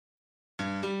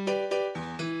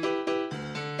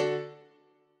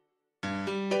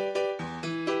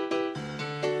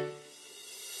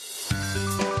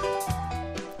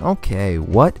Okay,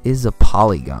 what is a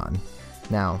polygon?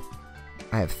 Now,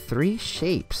 I have 3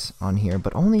 shapes on here,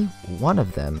 but only one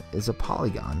of them is a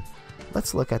polygon.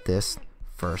 Let's look at this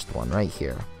first one right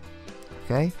here.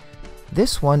 Okay,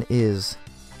 this one is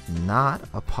not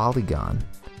a polygon.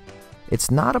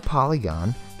 It's not a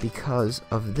polygon because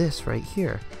of this right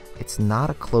here. It's not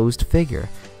a closed figure.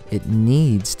 It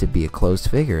needs to be a closed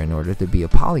figure in order to be a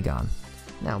polygon.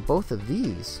 Now, both of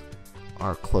these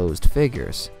are closed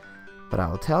figures, but I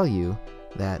will tell you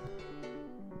that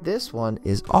this one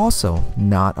is also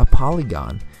not a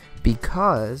polygon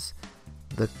because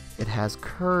it has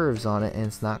curves on it and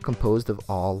it's not composed of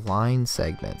all line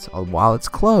segments. While it's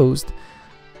closed,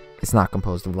 it's not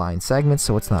composed of line segments,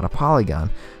 so it's not a polygon,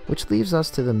 which leaves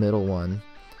us to the middle one.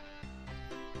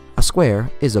 A square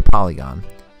is a polygon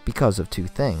because of 2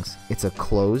 things. It's a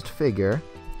closed figure.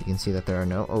 You can see that there are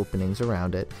no openings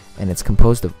around it, and it's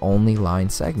composed of only line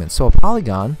segments. So a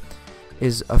polygon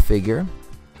is a figure,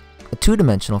 a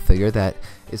 2-dimensional figure that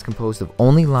is composed of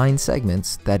only line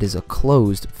segments that is a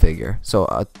closed figure. So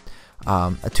a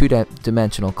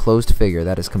 2-dimensional closed figure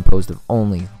that is composed of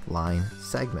only line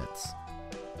segments.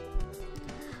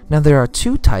 Now there are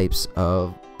 2 types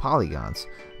of polygons.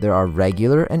 There are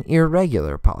regular and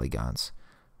irregular polygons.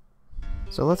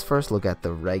 So let's first look at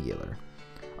the regular.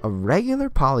 A regular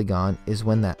polygon is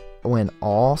when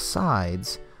all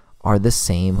sides are the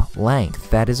same length.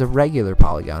 That is a regular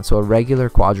polygon. So a regular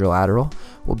quadrilateral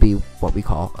will be what we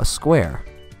call a square.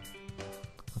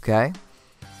 Okay?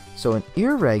 So an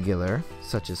irregular,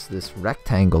 such as this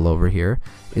rectangle over here,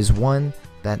 is one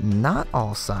that not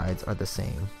all sides are the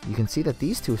same. You can see that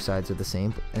these 2 sides are the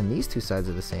same and these 2 sides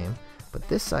are the same, but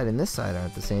this side and this side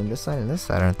aren't the same, this side and this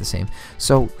side aren't the same.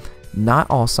 So not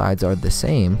all sides are the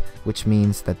same, which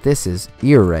means that this is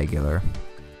irregular.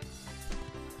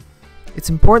 It's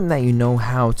important that you know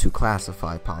how to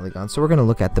classify polygons, so we're going to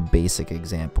look at the basic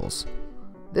examples.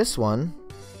 This one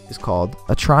is called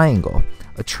a triangle.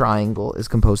 A triangle is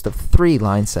composed of 3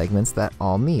 line segments that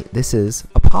all meet. This is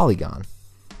a polygon.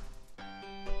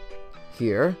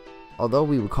 Here, although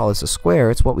we would call this a square,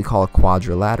 it's what we call a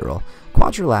quadrilateral.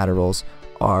 Quadrilaterals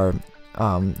are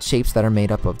shapes that are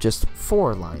made up of just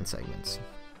 4 line segments.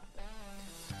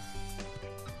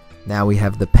 Now we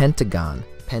have the pentagon.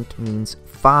 Pent means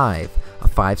 5. A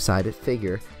 5-sided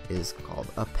figure is called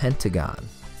a pentagon.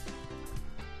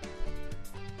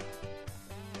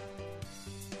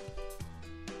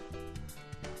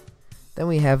 Then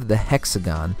we have the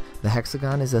hexagon. The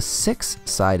hexagon is a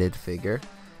 6-sided figure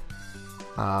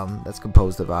that's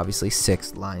composed of obviously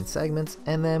 6 line segments.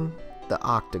 And then the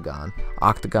octagon.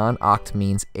 Oct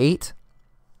means 8.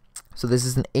 So this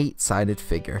is an 8-sided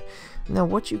figure. Now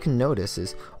what you can notice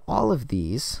is all of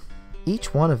these,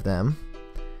 each one of them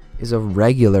is a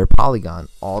regular polygon.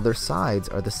 All their sides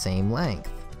are the same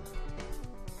length.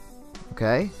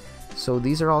 Okay? So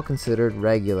these are all considered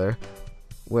regular,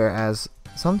 whereas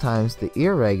sometimes the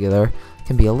irregular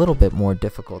can be a little bit more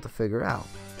difficult to figure out.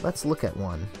 Let's look at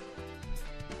one.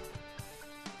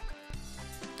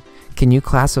 Can you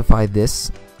classify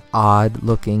this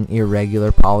odd-looking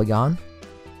irregular polygon?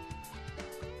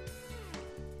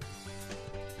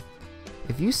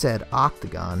 If you said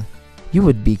octagon, you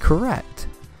would be correct.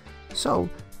 So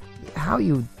how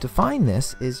you define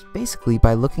this is basically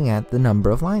by looking at the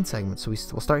number of line segments. So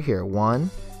we'll start here. 1,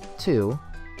 2,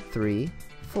 3,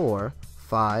 4,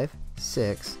 5,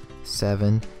 6,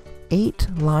 7, 8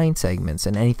 line segments,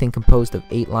 and anything composed of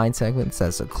 8 line segments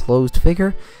as a closed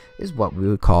figure is what we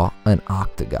would call an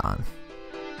octagon.